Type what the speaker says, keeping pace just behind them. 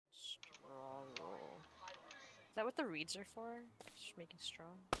that what the reeds are for? Just making straw.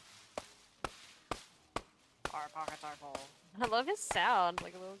 Our pockets are full. I love his sound,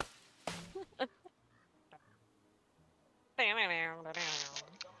 like a little.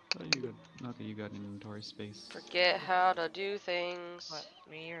 Oh, you got okay. You got inventory space. Forget how to do things. What,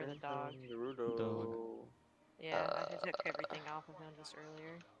 me or the dog? Dog. Yeah, I took everything off of him just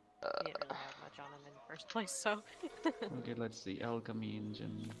earlier. He didn't really have much on him in the first place, so. Okay, let's see. Alchemy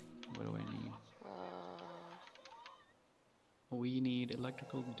engine. What do I need? We need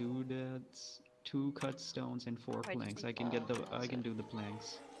electrical doodads, 2 cut stones, and 4 Why'd you planks. take I can that? get the. I can do the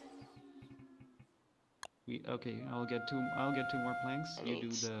planks. Okay. I'll get 2 more planks. I You need do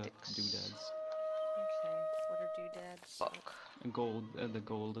the sticks. doodads. Okay, what are doodads? Fuck. Gold. The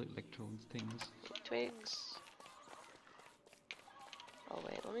gold electrode things. Twigs. Oh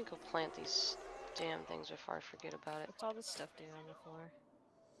wait, let me go plant these damn things before I forget about it. What's all this stuff doing on the floor?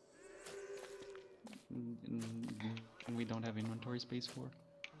 And we don't have inventory space for.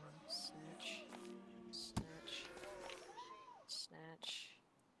 Snatch. Snatch. Snatch.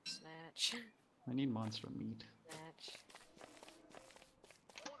 Snatch. I need monster meat. Snatch.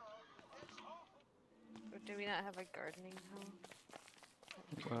 Do we not have a gardening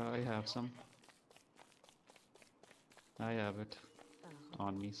hoe? I have some. I have it Oh,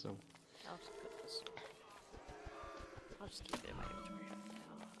 on me, so. I'll just put this. I'll just keep it in my inventory for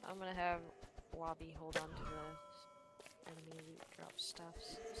now. I'm gonna have Wabi hold on to the enemy loot drop stuff,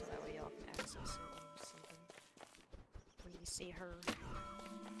 so that way y'all can access it and see them. When you see her,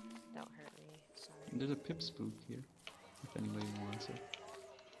 don't hurt me. Sorry. There's a pip spook here, if anybody wants it.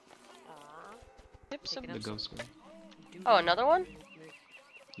 The ghost one. Oh, another one?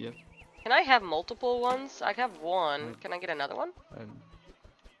 Yep. Can I have multiple ones? I have one. Right. Can I get another one?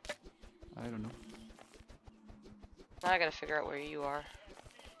 I don't know. Now I gotta figure out where you are.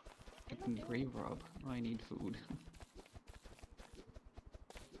 I can grave rob. I need food.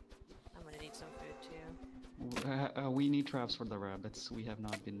 I'm gonna need some food too. We need traps for the rabbits. We have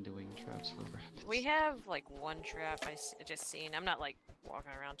not been doing traps for rabbits. We have like one trap I just seen. I'm not like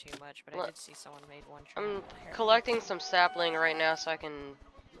walking around too much, but I did see someone made one trap. I'm collecting some sapling right now so I can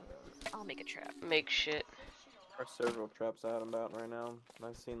I'll make a trap. make shit. There are several traps out and about right now.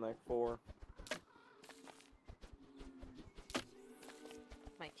 I've seen like 4.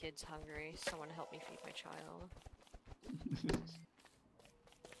 My kid's hungry. Someone help me feed my child.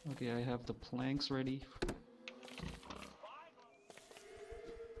 Okay, I have the planks ready.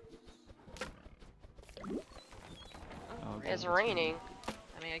 Oh, It's raining.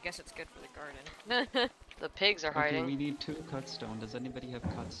 I mean, I guess it's good for the garden. The pigs are Okay, hiding. we need 2 cut stone. Does anybody have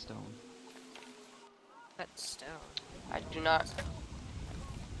cut stone? Cut stone. I do not.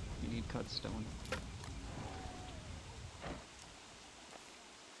 You need cut stone.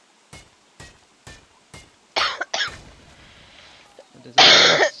 Does it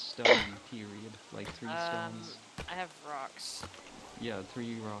have stone, period? Like 3 stones? I have rocks. Yeah,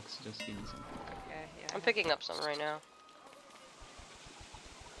 3 rocks. Just give me some. Okay, yeah. I'm picking up some right now.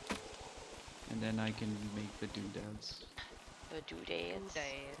 And then I can make the doodads. The doodads.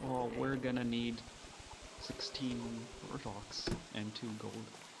 Well, we're gonna need 16 rocks and 2 gold.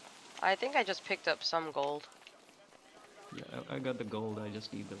 I think I just picked up some gold. Yeah, I got the gold. I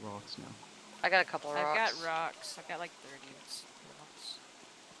just need the rocks now. I got a couple of rocks. I've got rocks. I've got like 30 rocks.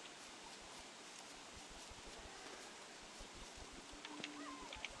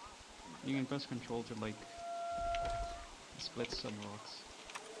 You can press control to like split some rocks.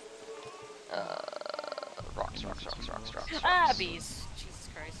 Rocks. Ah, bees! Jesus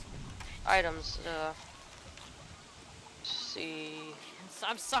Christ. Items, see.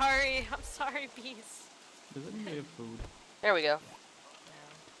 I'm sorry. I'm sorry, bees. Does anybody have food? There we go.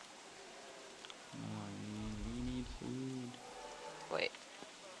 We need food. Wait.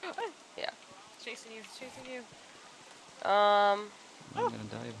 Yeah. It's chasing you. It's chasing you. I'm gonna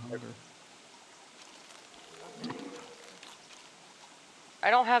die of hunger. I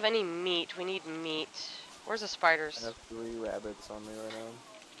don't have any meat. We need meat. Where's the spiders? I have 3 rabbits on me right now.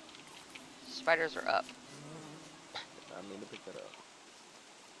 Spiders are up. I need to pick that up.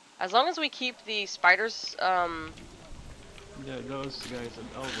 As long as we keep the spiders, Yeah, those guys,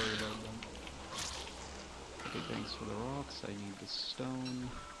 I'll worry about them. Okay, thanks for the rocks. I need the stone.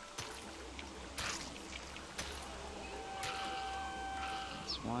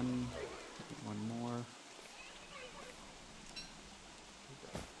 That's 1. One more.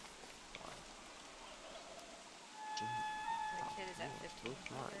 My kid is at 15.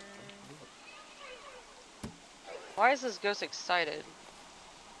 why is this ghost excited?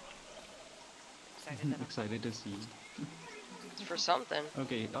 Excited that I'm Excited to see. It's for something.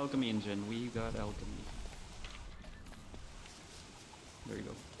 Okay, alchemy engine. We got alchemy. There you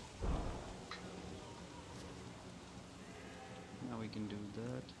go. Now we can do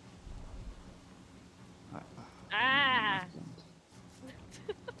that. Ah!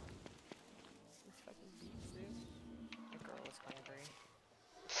 Fucking Bitsu. The girl is hungry.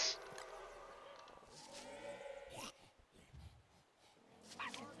 I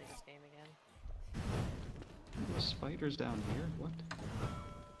can't play this game again. There's spiders down here. What?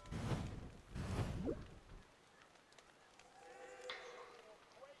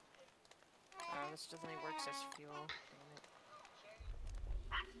 Oh, this definitely works as fuel. Damn it.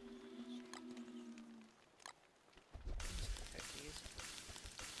 Cookies.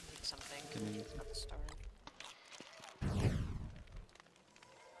 Need something. Can I- About to starve.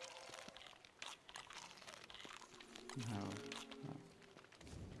 How?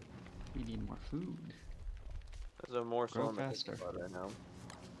 We need more food. There's a more Grow storm faster. right now.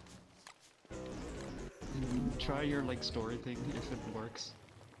 Try your like story thing if it works.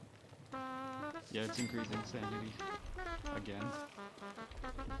 Yeah, it's increasing sanity again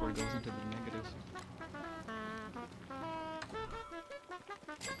before it goes into the negative.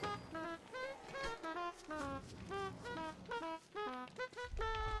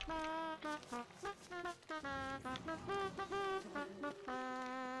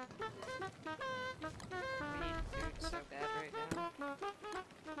 We need food so bad right now.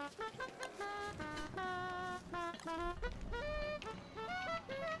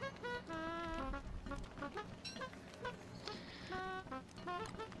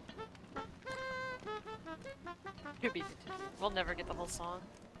 Could be continued. We'll never get the whole song.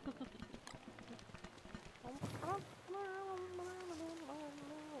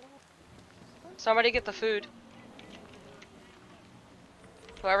 Somebody get the food.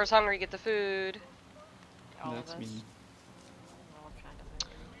 Whoever's hungry, get the food. All That's of us. me. We're all kind of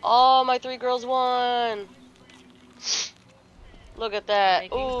hungry. Oh, my 3 girls won. Look at that.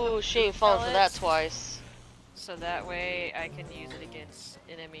 Making Ooh, some she ain't food fallen for that pellets. twice. So that way I can use it against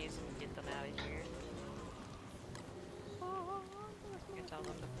enemies and get them out of here. You can tell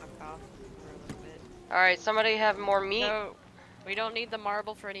them to fuck off for a little bit. Alright, somebody have more meat? No, we don't need the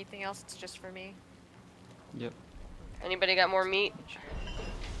marble for anything else, it's just for me. Yep. Anybody got more meat? Sure.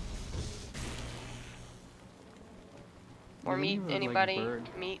 More Do we meat? have,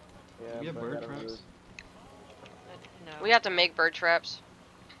 like, Meat? Yeah, we have but I bird gotta traps? move. No. We have to make bird traps.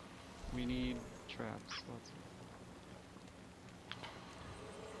 We need traps. Lots of.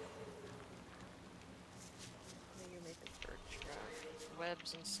 How do you make a bird trap?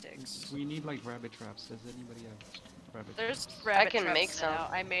 Webs and sticks. We need like rabbit traps. Does anybody have rabbit There's traps? rabbit can traps make set some.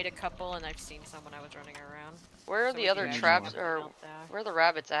 out. I made a couple and I've seen some when I was running around. Where are So the we other can traps, actually or melt that. where are the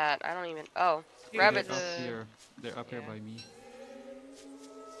rabbits at? I don't even. Oh, Dude, rabbits. They're up the- here. They're up here yeah. by me.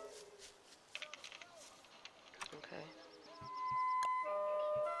 Okay.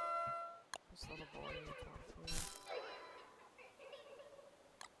 This little boy in the top here.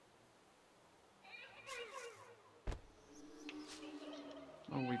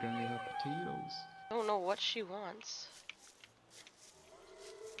 Oh, we're gonna have potatoes. I don't know what she wants.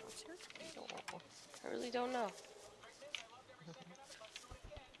 What's your title? I really don't know.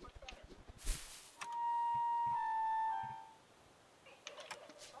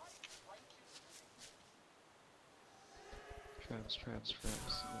 Traps, traps,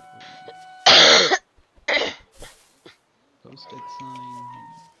 traps. Post-it sign.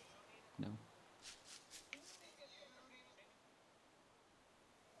 No.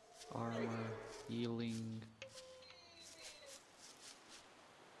 Armor, healing.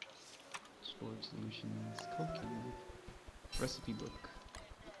 Storage solutions, cooking. Recipe book.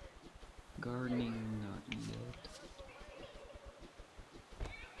 Gardening, not yet.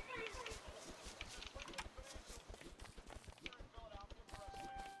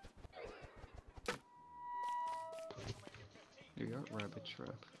 Here you are, rabbit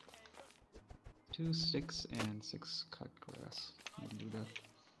trap. 2 sticks and 6 cut grass. You can do that.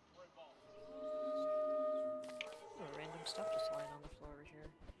 Oh, random stuff just lying on the floor over here.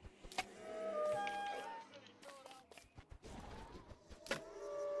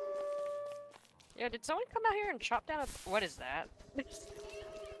 Yeah, did someone come out here and chop down a— what is that?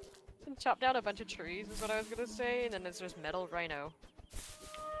 And chop down a bunch of trees is what I was gonna say, and then there's this metal rhino.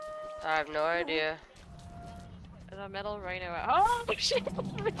 I have no idea. And a metal rhino— oh shit!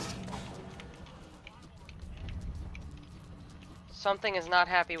 Something is not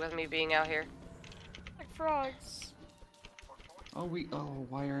happy with me being out here. Like frogs. Oh,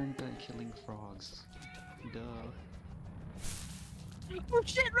 why aren't I killing frogs? Duh. Oh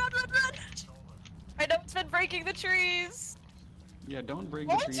shit, run, run, run! I know it's been breaking the trees! Yeah, don't break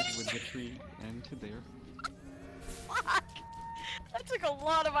What? the trees with the tree and to there. Fuck! I I took a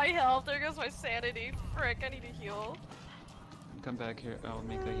lot of my health. There goes my sanity. Frick, I need to heal. Come back here. I'll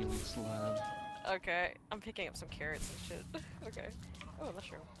make a healing slab. Okay, I'm picking up some carrots and shit. Okay. Oh, a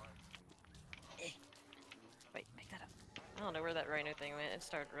mushroom. Wait, make that up. I don't know where that rhino thing went. It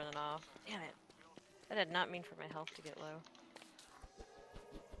started running off. Damn it. That did not mean for my health to get low.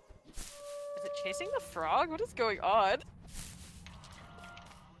 Is it chasing the frog? What is going on?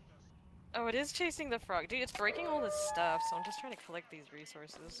 Oh, it is chasing the frog. Dude, it's breaking all this stuff, so I'm just trying to collect these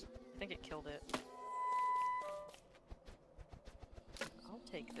resources. I think it killed it. I'll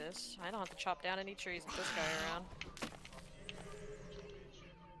take this. I don't have to chop down any trees with this guy around.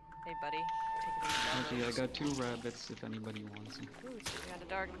 Hey, buddy. Take these Okay, I rabbits. got 2 rabbits if anybody wants them. Ooh, it's getting kinda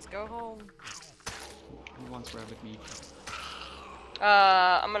dark. Let's go home. Who wants rabbit meat?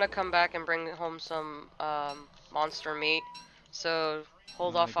 I'm gonna come back and bring home some monster meat. So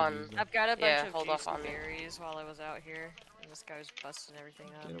hold No, I off could on. use that. I've got a bunch Yeah, of hold off juicy on it. berries while I was out here, and this guy was busting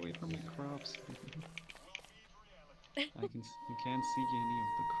everything up. Get away from my crops. You can't see any of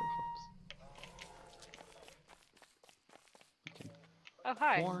the crops. Okay. Oh,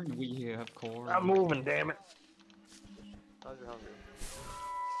 hi. Corn, we have corn. I'm moving, damn it. How's your hunger?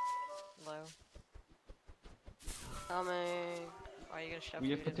 Hello. Coming. Why are you gonna shove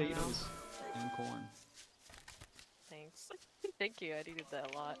We have food in my mouth? potatoes and corn. Thanks. Thank you, I needed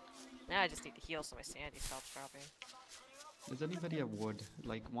that a lot. Now I just need to heal so my sanity stops dropping. Does anybody have wood?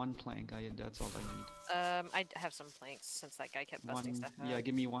 Like 1 plank, that's all I need. I have some planks since that guy kept busting 1, stuff out. yeah,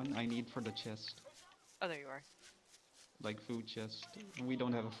 give me 1. I need for the chest. Oh, there you are. Like food chest. And we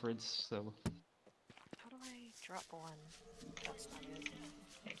don't have a fridge, so... How do I drop one? That's not it.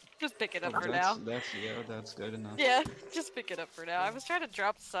 Just pick it up Oh, for now. That's good enough. Yeah, just pick it up for now. I was trying to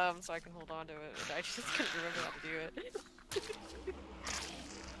drop some so I can hold on to it, but I just couldn't remember how to do it.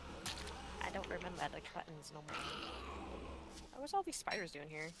 I don't remember the buttons no more. Oh, what's all these spiders doing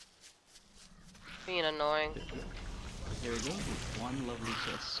here? Being annoying. There we go. 1 lovely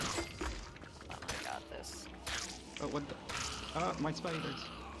chest. Oh, I got this. Oh, what the? Ah, my spiders.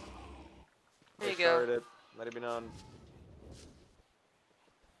 There you I go. started it. Let it be known.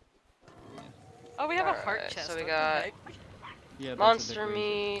 Oh, we have a heart Alright, chest. so we what the got heck? Yeah, that's a Monster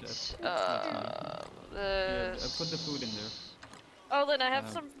decoration meat. chest. That's mine. Yeah, This. put the food in there. Oh, Lynn, I have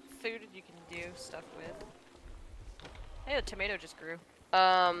Um, some food you can do stuff with. Hey, the tomato just grew.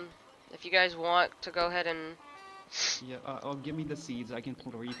 If you guys want to go ahead and. Yeah, oh, give me the seeds. I can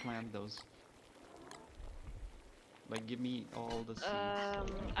replant those. Like, give me all the seeds. so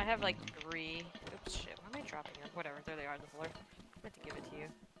can I have like plant them. 3. Oops, shit. Why am I dropping them? Whatever, there they are on the floor. I meant to give it to you.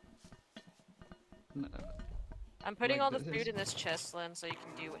 I'm putting Like all the this food is- in this chest, Lynn, so you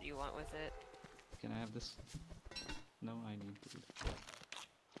can do what you want with it. Can I have this? No, I need food.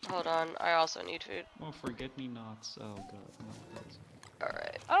 Hold on, I also need food. Oh, forget me nots. Oh god, no. That's...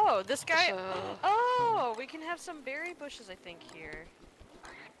 Alright. Oh, this guy. So- Oh, we can have some berry bushes, I think, here.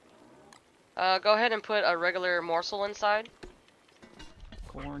 Go ahead and put a regular morsel inside.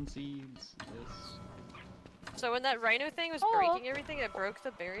 Corn seeds. This. So when that rhino thing was Oh. breaking everything, it broke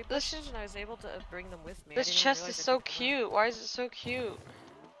the berry This- bushes, and I was able to bring them with me. I This didn't even chest realize is I so picked them up. cute. Why is it so cute?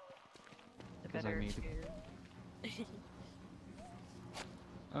 The Because I better made it. too.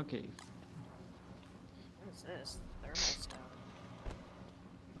 Okay. What is this? Thermal stone.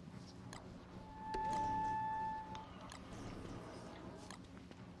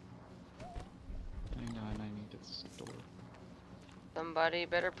 Hang on, I need to store. Somebody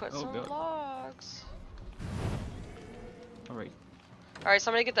better put Oh, some God. logs. Alright. Alright,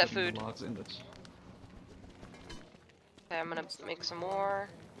 somebody get that putting the food. logs in the Okay, I'm gonna make some more.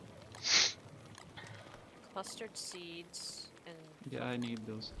 Clustered seeds, and Yeah, I need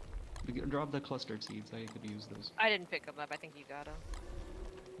those. Drop the clustered seeds. I could use those. I didn't pick them up. I think you got them.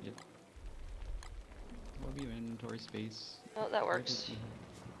 Yep. What your inventory space? Oh, that Where works. does he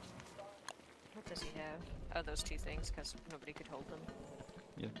have- What does he have? Oh, those 2 things, because nobody could hold them.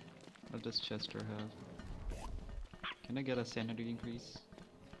 What does Chester have? Can I get a sanity increase?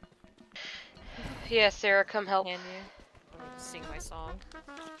 Yeah, Sarah, come help. Can you? I'm gonna sing my song.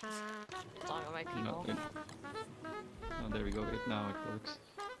 Song of my people. No. Oh, there we go. Now it works.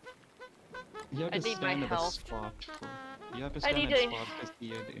 You have I to need my stand at a health. spot for. You have to I stand need at a to- spot to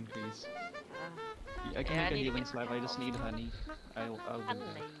see it increase. Uh, I can Yeah, I make a need to healing get slab. I just need honey. I'll do that. honey.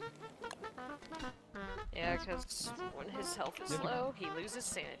 Yeah, because when his health is Yep. low, he loses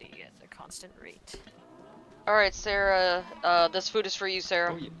sanity at a constant rate. Alright, Sarah, this food is for you,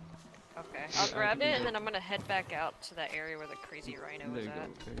 Sarah. Oh yeah. Okay, Yeah, I'll I grab can do it, and that. then I'm gonna head back out to that area where the crazy rhino There was you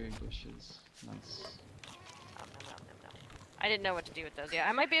at. go. Berry bushes. Nice. Nom, nom, nom, nom, nom. I didn't know what to do with those. Yeah,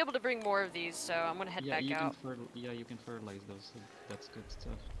 I might be able to bring more of these, so I'm gonna head Yeah, back you out. can you can fertilize those. So that's good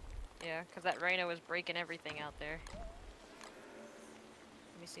stuff. Yeah, because that rhino was breaking everything out there.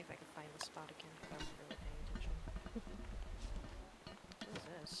 Let me see if I can find the spot again, because I wasn't really paying attention. What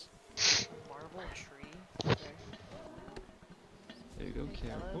is this? Marble tree? Okay. There you go,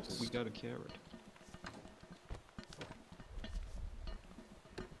 carrot. Oh, Fellas. we got a carrot.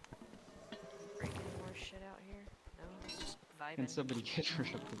 Breaking more shit out here? No, it's just vibing. Can somebody get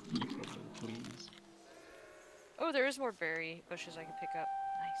rid of the beef, please? Oh, there is more berry bushes I can pick up.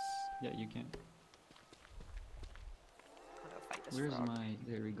 Nice. Yeah, you can. I'm gonna go fight this Where's frog. my...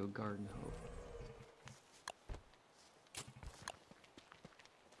 There we go, garden hoe.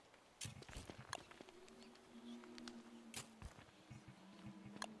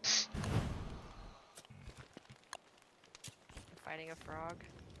 I'm fighting a frog.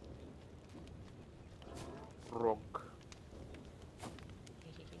 Rock.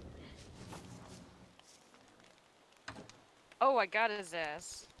 Oh, I got his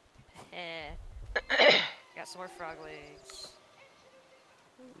ass. Got some more frog legs.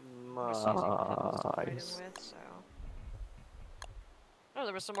 More seasoned pebbles to fight him Nice. with, so. Oh,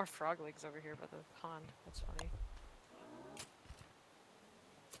 there was some more frog legs over here by the pond. That's funny.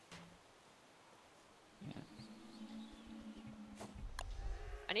 Yeah.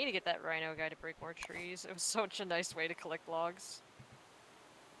 I need to get that rhino guy to break more trees. It was such a nice way to collect logs.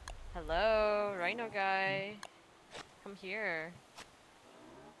 Hello, rhino guy. Come here.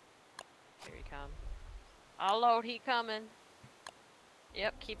 Here he come. Oh Lord, he coming.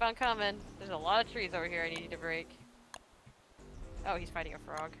 Yep, keep on coming. There's a lot of trees over here I need to break. Oh, he's fighting a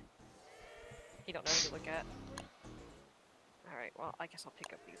frog. He don't know who to look at. Alright, well, I guess I'll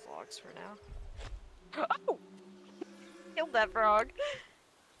pick up these logs for now. Oh! Killed that frog!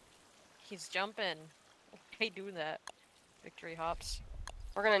 He's jumping. Why doing that? Victory hops.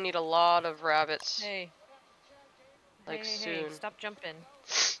 We're gonna need a lot of rabbits. Hey. Like, Hey, soon. stop jumping.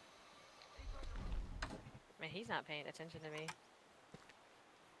 Man, he's not paying attention to me.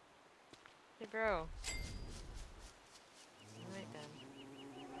 Hey, bro. Alright then.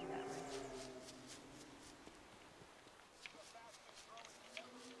 That way.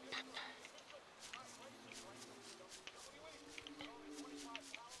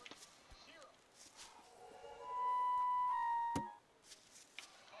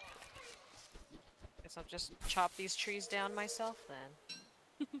 Guess I'll just chop these trees down myself then.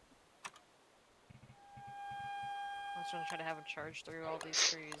 I was trying to have him charge through all these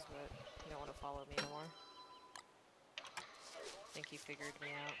trees, but he don't want to follow me anymore. I think he figured me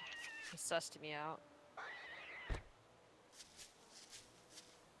out. He sussed me out.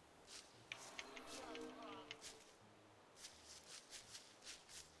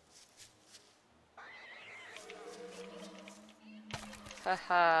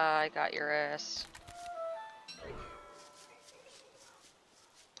 Haha, I got your ass.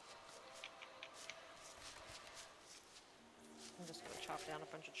 I'm just gonna chop down a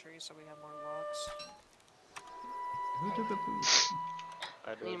bunch of trees so we have more logs. Who took the food?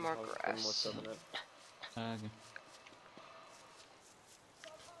 I did. Need more I was putting grass. more stuff in it. Okay.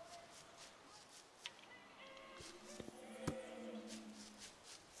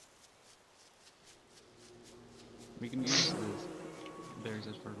 We can use the berries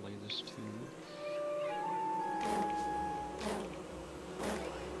as fertilizers too.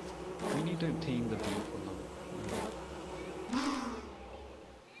 We need to tame the beef a little.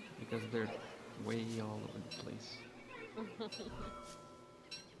 Because they're way all over the place.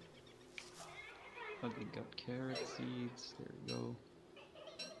 Okay, got carrot seeds, there we go.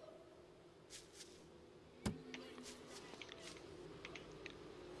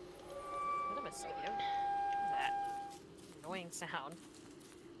 What a mosquito. What was that? Annoying sound.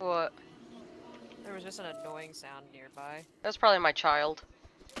 What? There was just an annoying sound nearby. That's probably my child.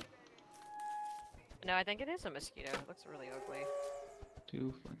 No, I think it is a mosquito. It looks really ugly.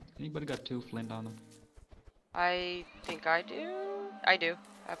 2 flint. Anybody got 2 flint on them? I think I do. I do.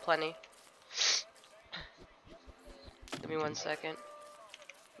 I have plenty. Give me 1 second.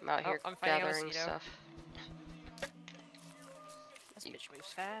 I'm out here I'm fighting a gathering mosquito. stuff. This bitch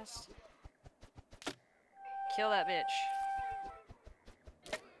moves fast. Kill that bitch.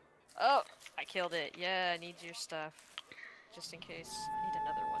 Oh, I killed it. Yeah, I need your stuff. Just in case. I need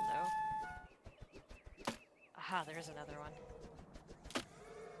another one, though. Aha, there is another one.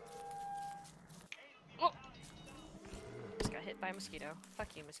 Oh! Just got hit by a mosquito.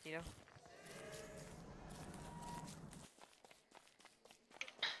 Fuck you, mosquito.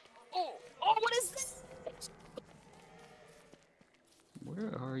 Oh! Oh, what is this?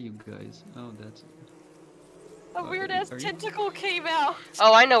 Where are you guys? Oh, that's it. A weird ass are you- tentacle came out.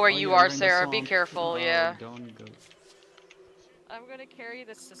 Oh, I know where Oh, you yeah, are, you're in the Sarah. Be swamp. careful, Oh, yeah. don't go. I'm gonna carry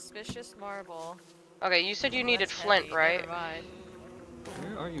this suspicious marble. Okay, you said you needed That's flint, heavy. right? Never mind.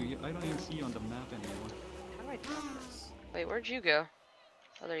 Where are you? I don't even see you on the map anymore. How do I drop this? Wait, where'd you go?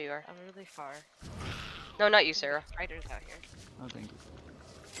 Oh, there you are. I'm really far. No, not you, There's Sarah. spiders out here. Oh, thank you.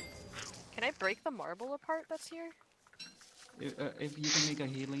 Can I break the marble apart that's here? If you can make a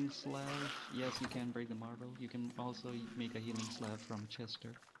healing slab, yes, you can break the marble. You can also make a healing slab from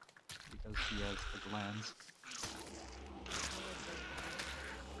Chester, because he has the glands.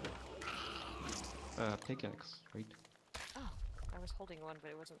 Pickaxe, right? Oh, I was holding one,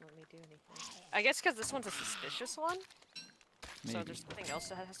 but it wasn't letting me do anything. I guess because this one's a suspicious one? Maybe. So there's something else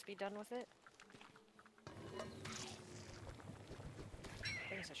that has to be done with it?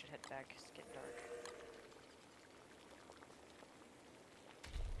 I guess I should head back. It's getting dark.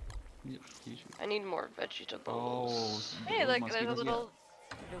 Yep, you should. I need more vegetables. Oh, Hey, those look, there's a mosquitoes, yeah. little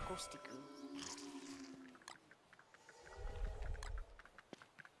local sticker.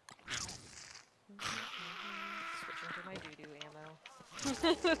 Switching to my doo-doo ammo.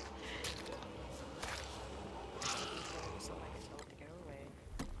 Something I can tell it to go away.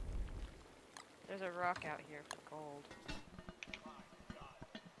 There's a rock out here for gold.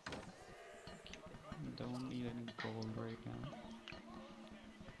 Don't need any gold right now.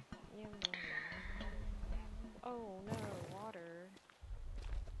 Yum, yum, yum. Oh no, water.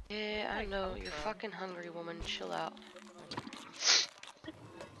 Yeah, I Like know. Ultra. You're fucking hungry, woman. Chill out.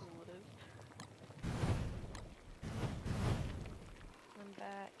 I'm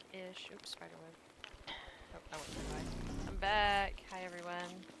back-ish. Oops, spiderweb. Oh, I went too high. I'm back. Hi,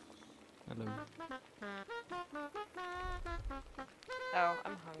 everyone. Hello. Oh,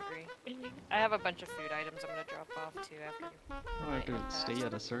 I'm hungry. I have a bunch of food items I'm gonna drop off too after. Oh, I have to stay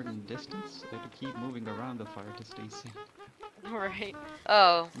at a certain distance. I have to keep moving around the fire to stay safe. Right.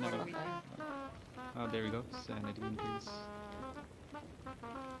 Oh. No. What do we do? Oh, there we go. Sanity increase.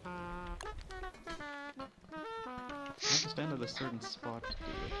 I have to stand at a certain spot to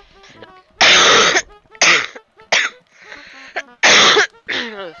do it.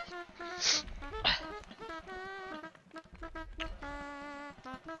 Like,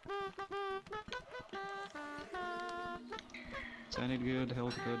 sanity good,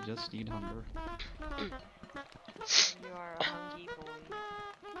 health good, just need hunger. You are a hungry boy.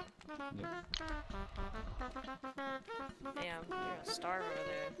 Yep. Damn, you're gonna starve over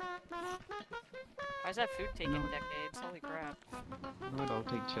there. Why is that food taking No. decades? Holy crap. Right, I'll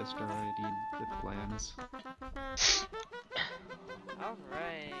take Chester. I need the plans.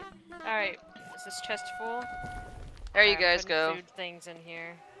 Alright. Alright, is this chest full? There you I'm guys putting go. Food things in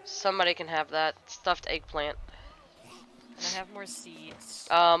here. Somebody can have that stuffed eggplant. And I have more seeds.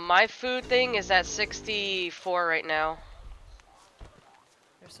 My food thing is at 64 right now.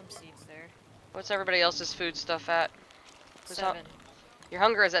 There's some seeds there. What's everybody else's food stuff at? Who's 7. Your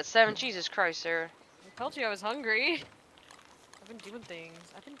hunger is at 7? Jesus Christ, Sarah. I told you I was hungry. I've been doing things.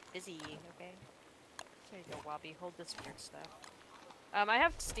 I've been busy, okay? There you go, Wobby. Hold this weird stuff. I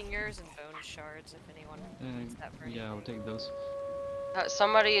have stingers and bone shards if anyone needs that for Yeah, I'll anything. take those.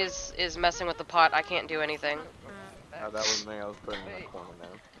 Somebody is messing with the pot. I can't do anything. Oh, that was me. I was putting in Wait. the corner now.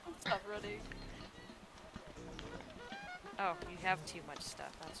 Stop running. Oh, you have too much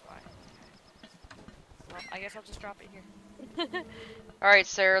stuff, that's why. Well, I guess I'll just drop it here. Alright,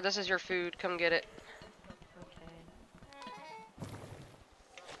 Sarah, this is your food. Come get it.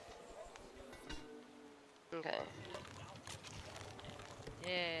 Okay. Okay.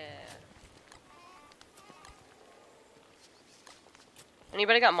 Yeah.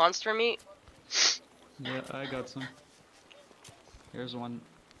 Anybody got monster meat? Yeah, I got some. Here's one.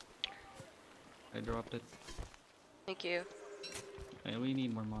 I dropped it. Thank you. And we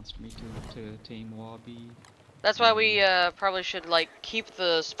need more monster meat to tame Wobby. That's why we probably should like keep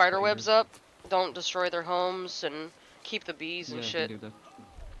the spider webs up. Don't destroy their homes and keep the bees and Yeah, shit. we can do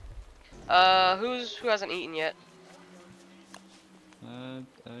that. Who hasn't eaten yet?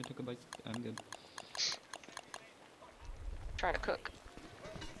 I took a bite. I'm good. Trying to cook.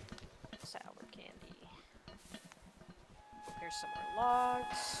 Sour candy. Here's some more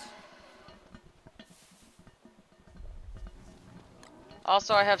logs.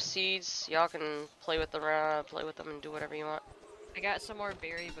 Also, I have seeds. Y'all can play with them, and do whatever you want. I got some more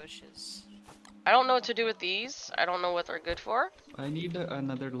berry bushes. I don't know what to do with these. I don't know what they're good for. I need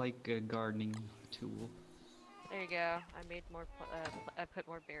another like gardening tool. There you go. I made more. I put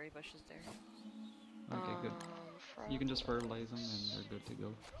more berry bushes there. Okay, good. You can just fertilize them and they're good to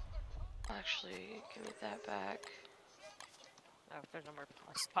go. Actually, give me that back. Oh, there's no more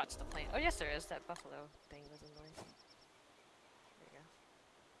spots to plant. Oh, yes, there is. That buffalo thing was annoying. There you go.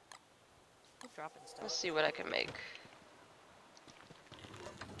 Keep dropping stuff. Let's see what I can make.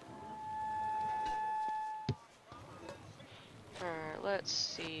 Alright, let's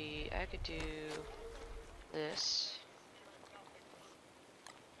see. I could do this.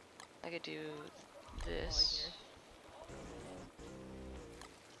 I could do this.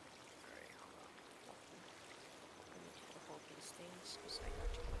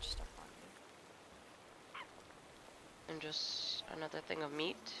 And just another thing of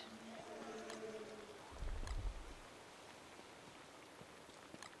meat.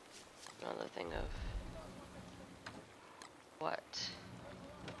 Another thing of what?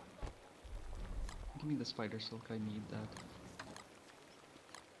 Give me the spider silk, I need that.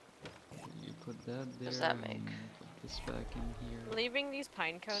 You put that there. What does that make? And put this back in here. Leaving these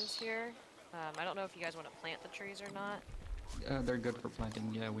pine cones here. I don't know if you guys want to plant the trees or not. They're good for planting.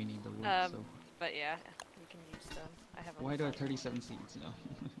 Yeah, we need the wood. So. But yeah, we can use them. I have. Why do I have 37 seeds now?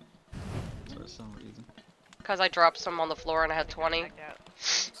 For some reason. Because I dropped some on the floor and I had 20.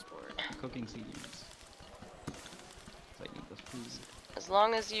 Cooking seeds. I need the food. As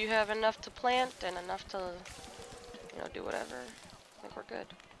long as you have enough to plant and enough to, you know, do whatever, I think we're good.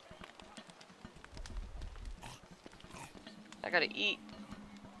 I gotta eat.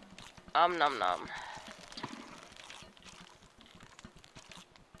 Nom nom.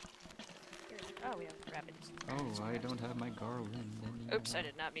 Oh, we have rabbits. Oh, I don't have my garland anymore. Oops, I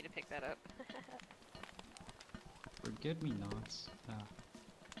did not mean to pick that up. Forget me nots. Ah.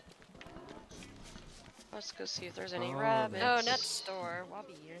 Let's go see if there's any Oh, rabbits. Oh, nut store.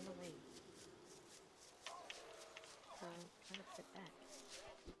 Wobby, you're in the way. Trying to fit back.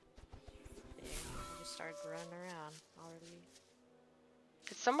 There, I just started running around already.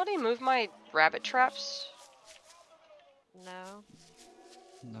 Could somebody move my rabbit traps? No,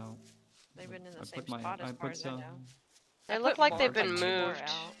 No. they've been in the I same put my, spot as I far put as I some. know. They I look put like more, they've been two more moved.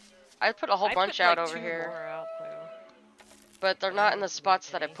 out. I put a whole I bunch put, out like, over two here, more out, too. but they're but not I in the haven't spots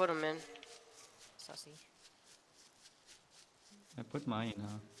moved that I any. put them in. Sussy. I put mine.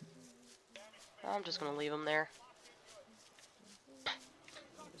 I'm just gonna leave them there.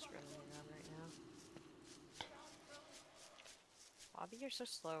 I'm just running around right now. Wobby, you're so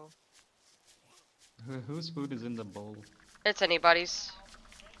slow. Whose food is in the bowl? It's anybody's.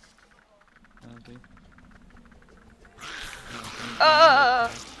 Okay. Ah!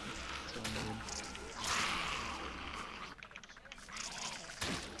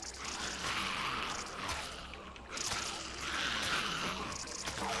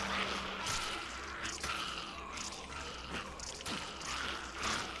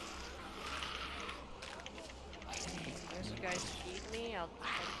 As you guys feed me, I'll try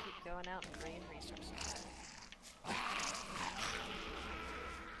to keep going out and bringing resources.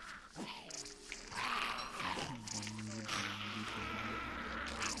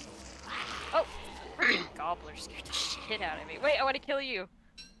 Oh! Freaking gobbler scared the shit out of me. Wait, I want to kill you!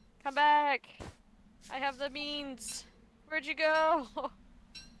 Come back! I have the means! Where'd you go?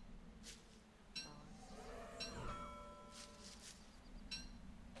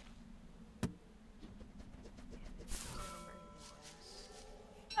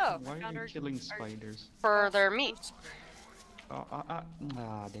 Oh, Why found are our- you killing spiders? For their meat.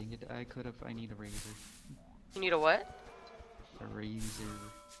 Ah, dang it. I need a razor. You need a what? A razor.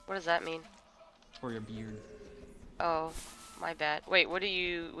 What does that mean? For your beard. Oh, my bad. Wait, what do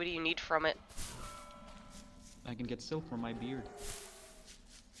you need from it? I can get silk from my beard.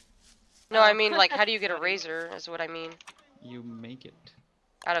 No, I mean, like, how do you get a razor, is what I mean. You make it.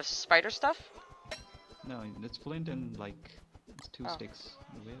 Out of spider stuff? No, it's flint and like it's 2 Oh. sticks.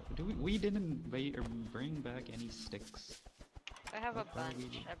 We didn't bring back any sticks. I have a What are we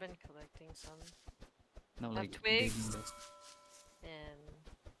bunch. doing? I've been collecting some. No, Of like twigs. digging them. And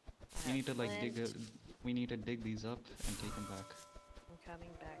I You need to have like dig. flint. We need to dig these up and take them back. I'm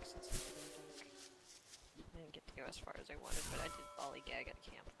coming back since it's getting dark. I didn't get to go as far as I wanted, but I did lollygag at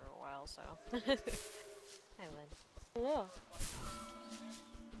camp for a while, so. Hi, Lynn. Yeah.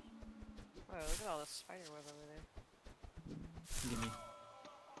 Whoa, look at all this spider web over there. Give me.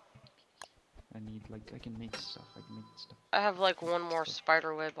 I need like I can make stuff. I can make stuff. I have like one more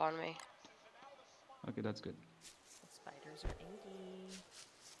spider web on me. Okay, that's good. The spiders are inky.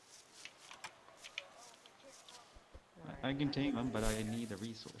 I can tame them, but I need the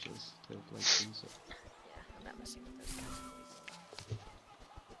resources to like do so. Yeah, I'm not messing with those guys. Please.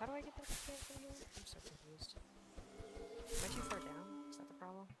 How do I get back to camp from here? I'm so confused. Am I too far down? Is that the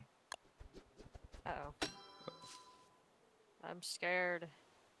problem? Uh-oh. I'm scared.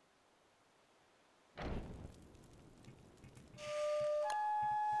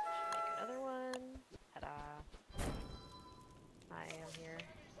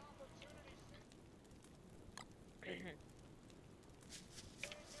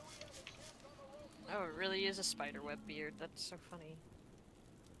 really is a spiderweb beard. That's so funny.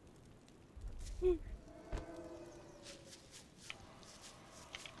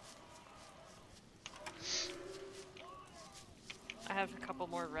 I have a couple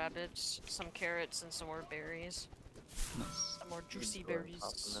more rabbits, some carrots, and some more berries. Nice. Some more juicy Go ahead and berries.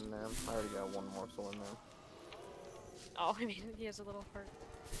 pop them in there. I already got one morsel in there. Oh, I mean, he has a little heart.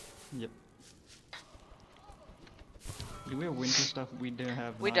 Yep. Do we have winter stuff? We do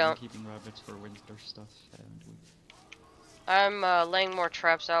have. We not don't. been keeping rabbits for winter stuff, haven't we? I'm laying more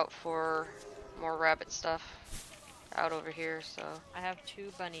traps out for more rabbit stuff out over here, so. I have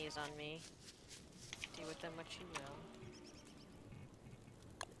 2 bunnies on me. Do with them what you will.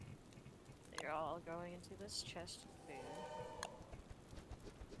 They're all going into this chest of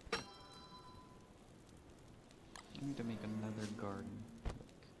food. I need to make another garden.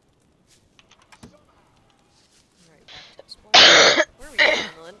 Right back to this one. Where are we going,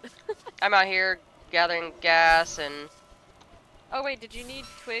 Yulin? I'm out here gathering gas and Oh wait, did you need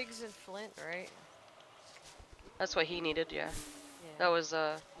twigs and flint, right? that's what he needed, yeah. Yeah. That was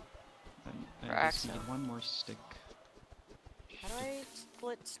I For just accent. need one more stick. How do I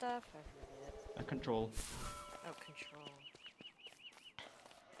split stuff? I forget. I control. Oh, control.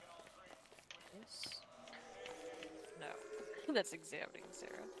 This? No. That's examining,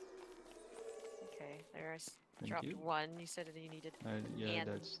 Sarah. Okay, there I Thank dropped you. 1. You said that you needed Yeah, And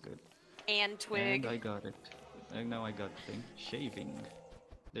that's good. and twig. And I got it. And now I got thing. Shaving.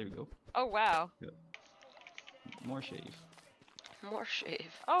 There we go. Oh wow. More shave. more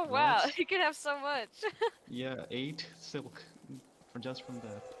shave. Oh wow. Lots. You can have so much. Yeah, 8 silk. Just from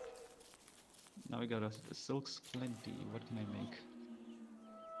that. Now I got a silk's plenty. What can I make?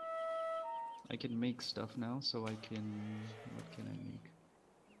 I can make stuff now, so I can. What can I make?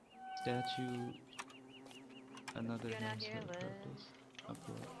 Statue. Another You're not here, handstand Lynn. practice.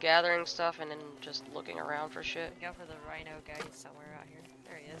 Upload. Gathering stuff and then just looking around for shit. Go for the rhino guy somewhere out here.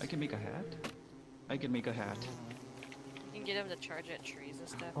 There he is. I can make a hat. I can make a hat. You can get him to charge at trees and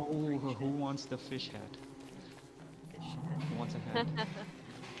stuff. Oh, Great who shit. wants the fish hat? Good Who wants a hat? shit.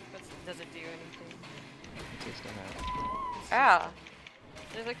 Does it do anything? It's just a hat. Ah,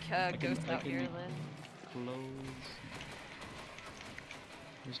 There's a I can- ghost I out can here, make- Lynn. Clothes.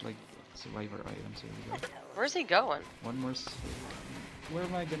 There's like survivor items here. We go. where's he going? One more. Where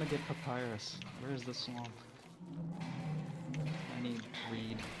am I gonna get papyrus? Where's the swamp? I need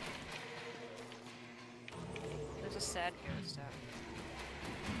reed. There's a sad ghost out here.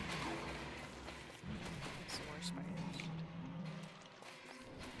 And some more spiders.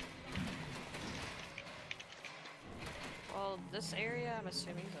 Well, this area, I'm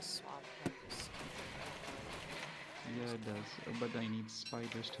assuming, is a swamp. Like this. Yeah, it does. But I need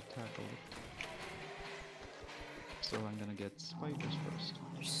spiders to tackle it. So I'm gonna get spiders first.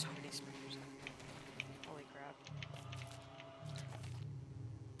 There's so many spiders out here. Holy crap.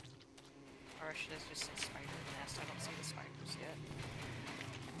 Or I should have just said spider nest. I don't see the spiders yet.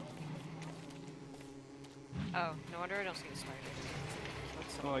 Oh, no wonder I don't see the spiders.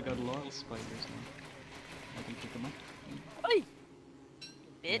 Looks so Oh, I got good. loyal spiders now. I can pick them up. Oi!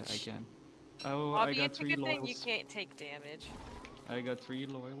 Yeah, I Bitch! can. Oh, I Bobby, got it's a 3 good thing loyal. you can't take damage. I got 3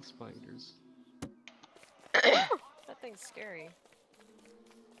 loyal spiders. That thing's scary.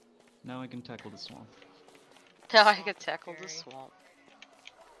 Now I can tackle the swamp. Now I could tackle the Scary. swamp.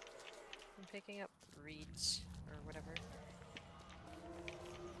 I'm picking up reeds, or whatever.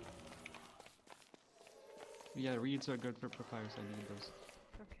 Yeah, reeds are good for papyrus. I need those.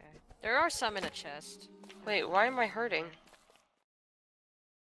 Okay. There are some in a chest. Wait, why am I hurting?